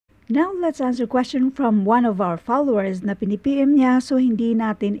Now, let's answer question from one of our followers na pinipm niya so hindi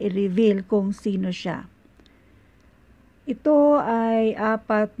natin i-reveal kung sino siya. Ito ay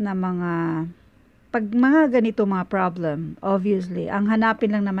apat na pag mga ganito mga problem, obviously, ang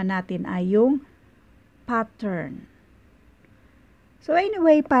hanapin lang naman natin ay yung pattern. So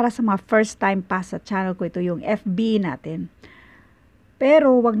anyway, para sa mga first time pa sa channel ko, ito yung FB natin.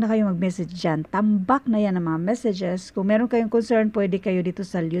 Pero wag na kayo mag-message dyan. Tambak na yan ang mga messages. Kung meron kayong concern, pwede kayo dito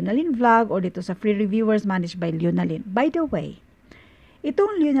sa Leonalyn Vlog or dito sa Free Reviewers managed by Leonalyn. By the way,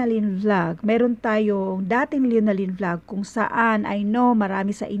 itong Leonalyn Vlog, meron tayong dating Leonalyn Vlog kung saan I know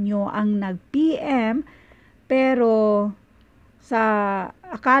marami sa inyo ang nag-PM pero sa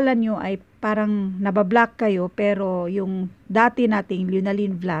akala nyo ay parang nabablock kayo pero yung dati nating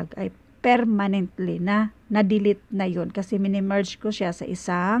Leonalyn Vlog ay permanently na-delete na yun kasi mini-merge ko siya sa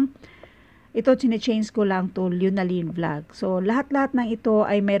isang ito chine-change ko lang to Leonalyn Vlog. So lahat-lahat ng ito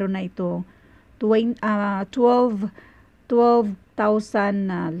ay meron na ito 12,000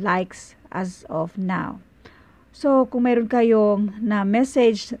 likes as of now. So kung meron kayong na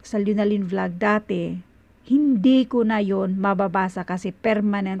message sa Leonalyn Vlog dati, hindi ko na yon mababasa kasi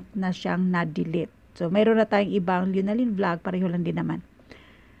permanent na siyang na-delete. So meron na tayong ibang Leonalyn Vlog, pareho lang din naman.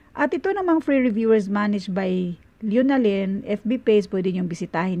 At ito namang Free Reviewers managed by Leonalyn, FB page, pwede niyong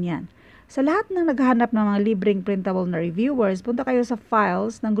bisitahin yan. Sa lahat ng naghahanap ng mga libreng printable na reviewers, punta kayo sa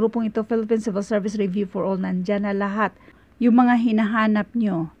files ng grupong ito, Philippine Civil Service Review for All. Nandyan na lahat yung mga hinahanap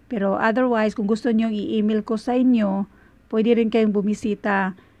nyo. Pero otherwise, kung gusto nyo i-email ko sa inyo, pwede rin kayong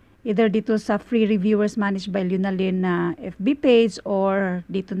bumisita either dito sa Free Reviewers managed by Leonalyn na FB page or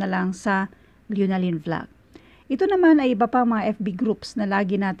dito na lang sa Leonalyn Vlog. Ito naman ay iba pang mga FB groups na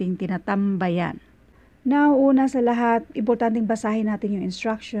lagi nating tinatambayan. Now, una sa lahat, importanteng basahin natin yung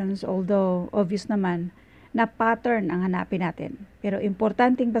instructions, although obvious naman na pattern ang hanapin natin. Pero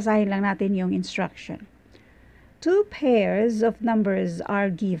importanteng basahin lang natin yung instruction. 2 pairs of numbers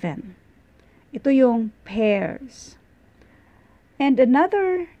are given. Ito yung pairs. And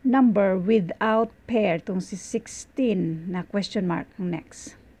another number without pair, itong si 16 na question mark ang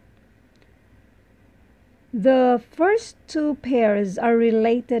next. The first 2 pairs are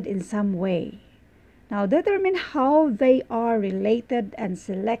related in some way. Now, determine how they are related and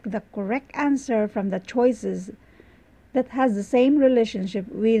select the correct answer from the choices that has the same relationship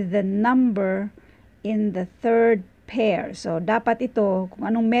with the number in the third pair. So, dapat ito, kung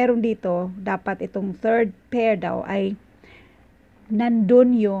anong meron dito, dapat itong third pair daw ay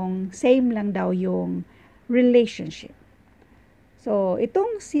nandun yung, same lang daw yung relationship. So,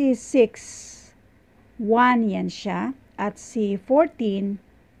 itong si 6, 1 yan siya, at si 14,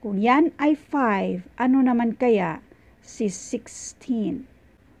 kung yan ay 5, ano naman kaya si 16?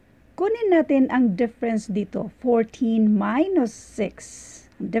 Kunin natin ang difference dito, 14 minus 6.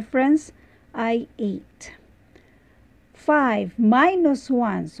 Ang difference ay 8. 5 minus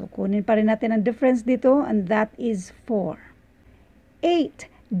 1, so kunin pa rin natin ang difference dito, and that is 4. 8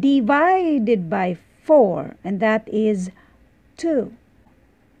 divided by 4, and that is 2.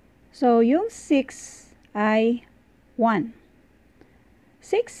 So, yung 6 ay 1.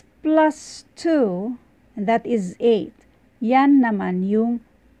 6 plus 2, and that is 8. Yan naman yung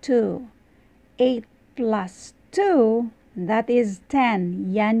 2. 8 plus 2, and that is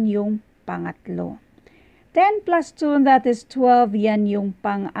 10. Yan yung pangatlo. 10 plus 2, and that is 12. Yan yung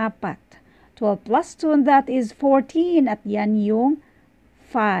pang-apat. 12 plus 2, and that is 14. At yan yung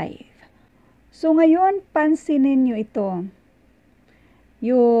 5. So, ngayon, pansinin nyo ito.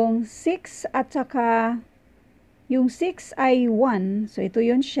 Yung 6 at saka, yung 6 ay 1, so ito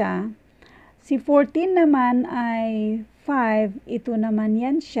yun siya. Si 14 naman ay 5, ito naman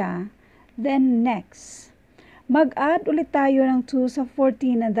yan siya. Then next, mag-add ulit tayo ng 2 sa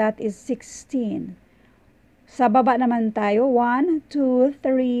 14 and that is 16. Sa baba naman tayo, 1, 2,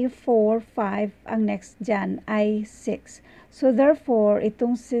 3, 4, 5. Ang next dyan ay 6. So therefore,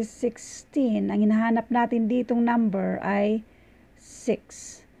 itong si 16, ang hinahanap natin ditong number ay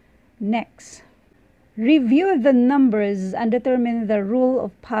 6. Next, review the numbers and determine the rule of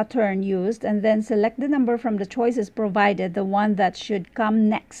pattern used, and then select the number from the choices provided, the one that should come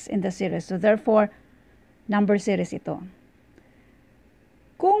next in the series. So therefore, number series ito.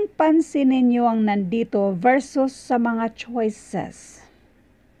 Kung pansinin nyo ang nandito versus sa mga choices,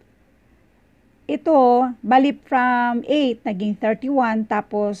 ito, bali from 8, naging 31,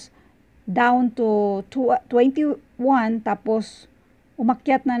 tapos down to 21, tapos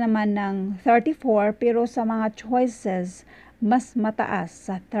umakyat na naman ng 34, pero sa mga choices, mas mataas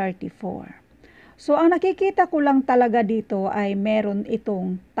sa 34. So, ang nakikita ko lang talaga dito ay meron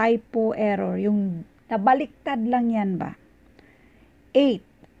itong typo error. Yung nabaliktad lang yan ba? 8.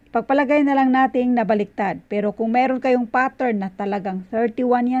 pagpalagay na lang nating nabaliktad. Pero kung meron kayong pattern na talagang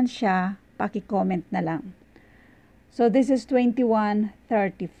 31 yan siya, paki-comment na lang. So this is 21,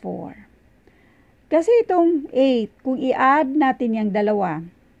 34. Kasi itong 8, kung i-add natin yung dalawa,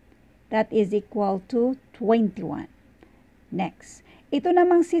 that is equal to 21. Next. Ito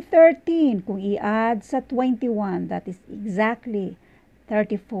namang si 13, kung i-add sa 21, that is exactly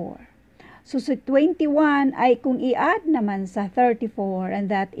 34. So, si 21 ay kung i-add naman sa 34, and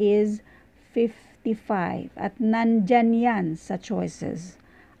that is 55. At nandyan yan sa choices.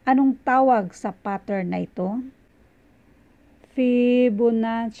 Anong tawag sa pattern na ito?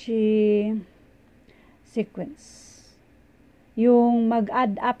 Fibonacci sequence. Yung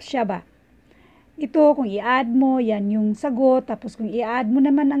mag-add up siya ba? Ito, kung i-add mo, yan yung sagot. Tapos kung i-add mo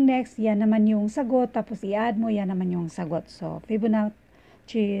naman ang next, yan naman yung sagot. Tapos i-add mo, yan naman yung sagot. So,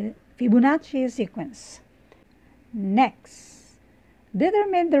 Fibonacci sequence. Next,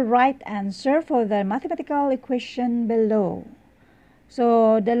 determine the right answer for the mathematical equation below.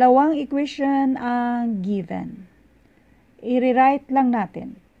 So, dalawang equation ang given. I-rewrite lang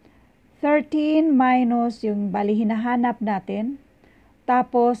natin. 13 minus yung bali hinahanap natin.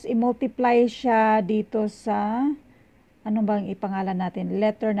 Tapos, i-multiply siya dito sa, ano bang ipangalan natin?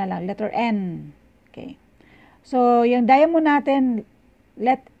 Letter na lang, letter N. Okay. So, yung diamond natin,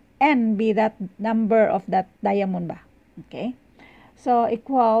 let N be that number of that diamond ba? Okay? So,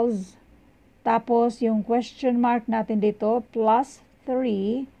 equals, tapos yung question mark natin dito, plus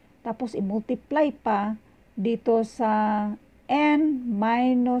 3, tapos i-multiply pa dito sa N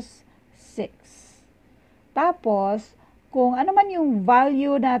minus 6. Tapos, kung ano man yung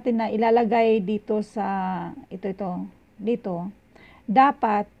value natin na ilalagay dito sa, dito,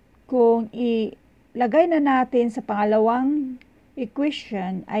 dapat kung ilagay na natin sa pangalawang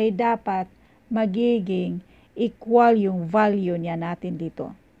equation ay dapat magiging equal yung value niya natin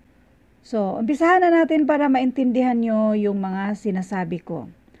dito. So, umpisahan na natin para maintindihan nyo yung mga sinasabi ko.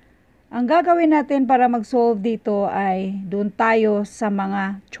 Ang gagawin natin para mag-solve dito ay doon tayo sa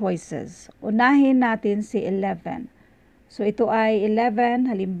mga choices. Unahin natin si 11. So, ito ay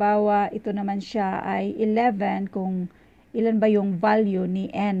 11. Halimbawa, ito naman siya ay 11 kung ilan ba yung value ni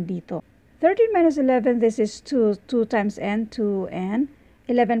n dito. 13 minus 11, this is 2. 2 times n, 2n.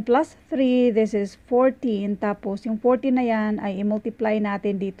 11 plus 3, this is 14. Tapos, yung 14 na yan ay i-multiply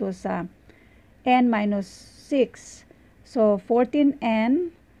natin dito sa n minus 6. So,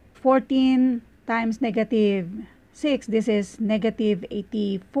 14n. 14 times negative 6, this is negative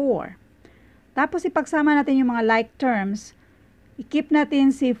 84. Tapos, ipagsama natin yung mga like terms. I-keep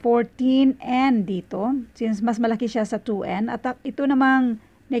natin si 14n dito, since mas malaki siya sa 2n. At ito namang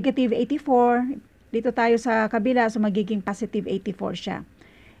negative 84, dito tayo sa kabila, so magiging positive 84 siya.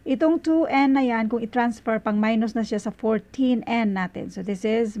 Itong 2n na yan, kung i-transfer, pang minus na siya sa 14n natin. So, this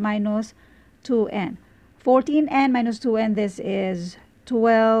is minus 2n. 14n minus 2n, this is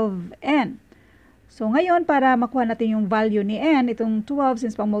 12n. So, ngayon, para makuha natin yung value ni n, itong 12,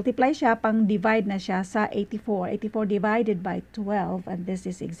 since pang-multiply siya, pang-divide na siya sa 84. 84 divided by 12, and this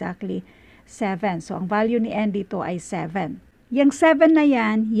is exactly 7. So, ang value ni n dito ay 7. Yung 7 na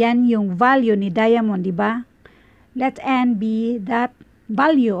yan, yan yung value ni diamond, di ba? Let n be that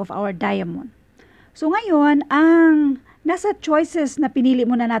value of our diamond. So, ngayon, ang nasa choices na pinili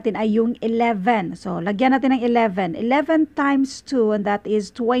muna natin ay yung 11. So, lagyan natin ng 11. 11 times 2, and that is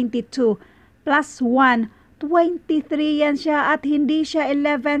 22. Plus 1, 23 yan siya, at hindi siya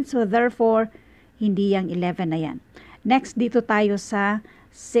 11. So, therefore, hindi yung 11 na yan. Next, dito tayo sa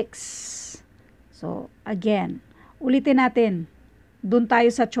 6. So, again, ulitin natin. Doon tayo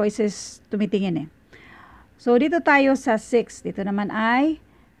sa choices tumitingin eh. So, dito tayo sa 6. Dito naman ay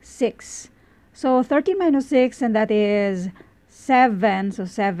 6. So, 13 minus 6, and that is 7. So,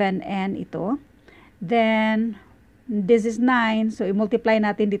 7n ito. Then, this is 9. So, i-multiply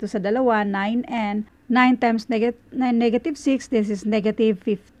natin dito sa dalawa, 9n. 9 times negative 6, this is negative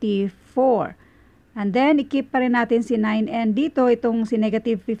 54. And then, i-keep pa rin natin si 9n dito. Itong si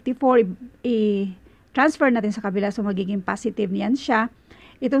negative 54, i-transfer natin sa kabila. So, magiging positive niyan siya.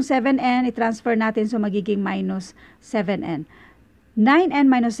 Itong 7n, i-transfer natin. So, magiging minus 7n. 9n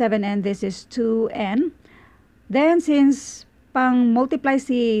minus 7n, this is 2n. Then, since pang-multiply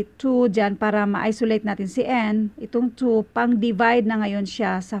si 2 dyan para ma-isolate natin si n, itong 2, pang-divide na ngayon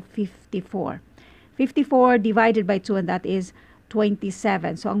siya sa 54. 54 divided by 2, and that is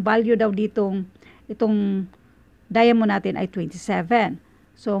 27. So, ang value daw ditong, itong diamond natin ay 27.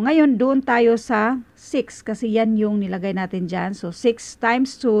 So, ngayon, doon tayo sa 6, kasi yan yung nilagay natin dyan. So, 6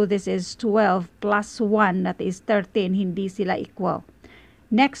 times 2, this is 12, plus 1, that is 13. Hindi sila equal.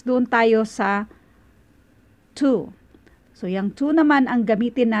 Next, doon tayo sa 2. So, yung 2 naman ang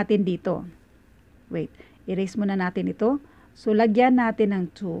gamitin natin dito. Wait, erase muna natin ito. So, lagyan natin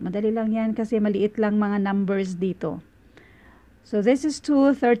ng 2. Madali lang yan kasi maliit lang mga numbers dito. So, this is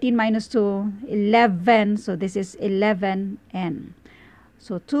 2. 13 minus 2, 11. So, this is 11n.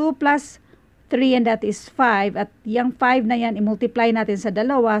 So, 2 plus 3 and that is 5. At yung 5 na yan, i-multiply natin sa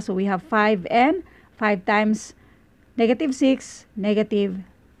dalawa. So, we have 5n. 5 times negative 6, negative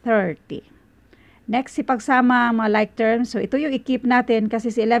 30. Next, ipagsama mga like terms. So, ito yung i-keep natin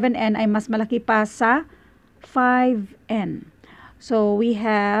kasi si 11n ay mas malaki pa sa 5n. So, we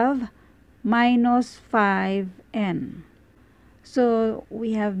have minus 5n. So,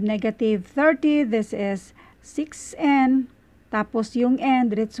 we have negative 30. This is 6n. Tapos, yung n,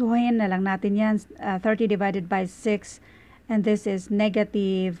 diretsuhin na lang natin yan. 30 divided by 6. And this is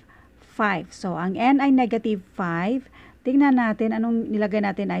negative 5. So, ang n ay negative 5. Tingnan natin, anong nilagay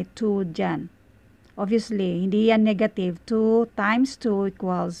natin ay 2 dyan. Obviously, hindi yan negative. 2 times 2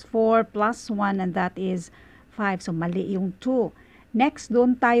 equals 4 plus 1 and that is 5. So, mali yung 2. Next,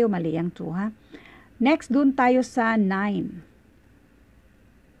 doon tayo, mali yung 2 ha. Next, doon tayo sa 9.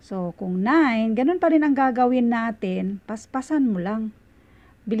 So, kung 9, ganun pa rin ang gagawin natin. Paspasan mo lang.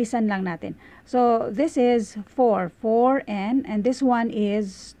 Bilisan lang natin. So, this is 4. 4n. And this one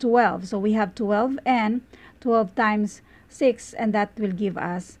is 12. So, we have 12n. 12 times 6. And that will give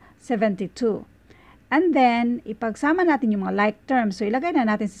us 72. And then, ipagsama natin yung mga like terms. So, ilagay na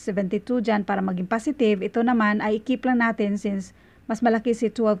natin si 72 dyan para maging positive. Ito naman ay i-keep lang natin since mas malaki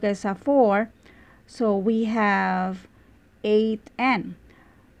si 12 kaysa 4. So, we have 8n.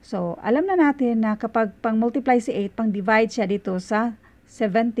 So, alam na natin na kapag pang-multiply si 8, pang-divide siya dito sa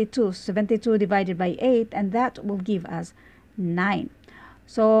 72. 72 divided by 8 and that will give us 9.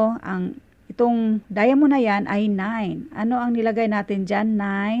 So, itong diamond na yan ay 9. Ano ang nilagay natin dyan?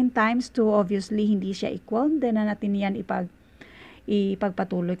 9 times 2, obviously, hindi siya equal. Hindi na natin yan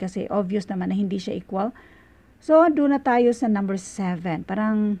ipagpatuloy kasi obvious naman na hindi siya equal. So, doon na tayo sa number 7.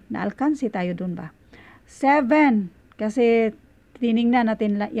 Parang naalkansi tayo doon ba? 7. Kasi tinignan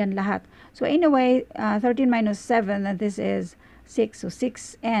natin yan lahat. So, anyway, 13 minus 7, and this is 6. So,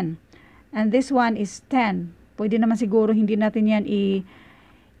 6n. And this one is 10. Pwede naman siguro hindi natin yan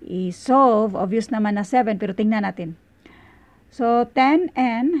i-solve. Obvious naman na 7, pero tingnan natin. So,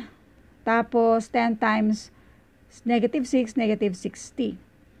 10n, tapos 10 times negative 6, negative 60.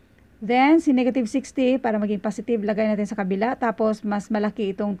 Then, si negative 60, para maging positive, lagay natin sa kabila. Tapos, mas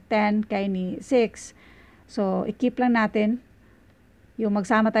malaki itong 10 kay ni 6. So, i-keep lang natin yung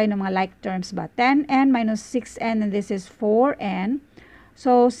magsama tayo ng mga like terms ba. 10n minus 6n and this is 4n.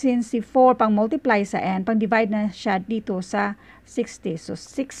 So, since si 4 pang multiply sa n, pang divide na siya dito sa 60. So,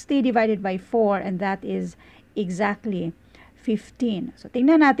 60 divided by 4 and that is exactly 15. So,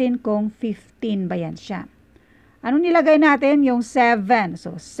 tingnan natin kung 15 ba yan siya. Anong nilagay natin? Yung 7.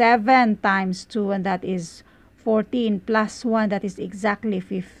 So, 7 times 2 and that is 14 plus 1, that is exactly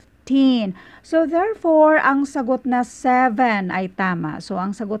 15. So, therefore, ang sagot na 7 ay tama. So,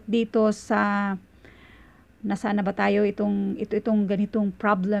 ang sagot dito sa, nasaan na ba tayo, itong ganitong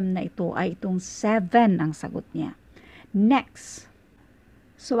problem na ito ay itong 7 ang sagot niya. Next.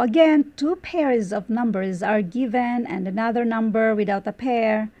 So, again, 2 pairs of numbers are given and another number without a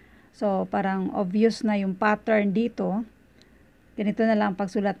pair. So, parang obvious na yung pattern dito. Ganito na lang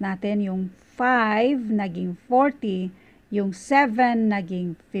pagsulat natin, yung 5 naging 40, yung 7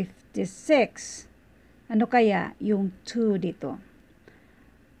 naging 56. Ano kaya yung 2 dito?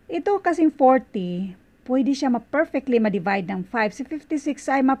 Ito kasing 40, pwede siya ma-perfectly ma-divide ng 5. Si 56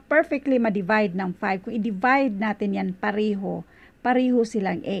 ay ma-perfectly ma-divide ng 5. Kung i-divide natin yan pareho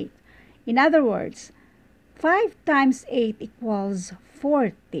silang 8. In other words, 5 times 8 equals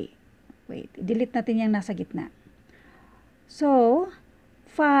 40. Wait, delete natin yung nasa gitna. So,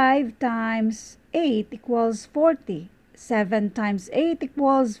 5 times 8 equals 40. 7 times 8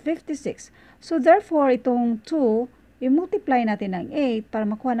 equals 56. So, therefore, itong 2, i-multiply natin ng 8 para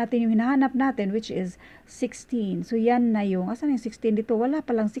makuha natin yung hinahanap natin, which is 16. So, yan na yung, asan yung 16 dito? Wala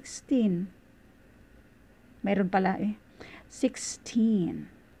palang 16. Mayroon pala 16.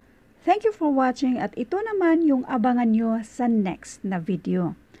 Thank you for watching at ito naman yung abangan nyo sa next na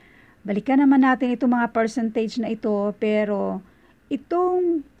video. Balikan naman natin itong mga percentage na ito, pero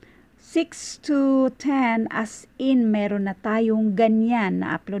itong 6 to 10 as in meron na tayong ganyan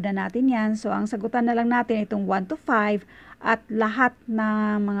na upload na natin yan. So, ang sagutan na lang natin itong 1 to 5 at lahat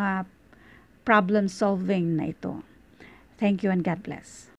na mga problem solving na ito. Thank you and God bless.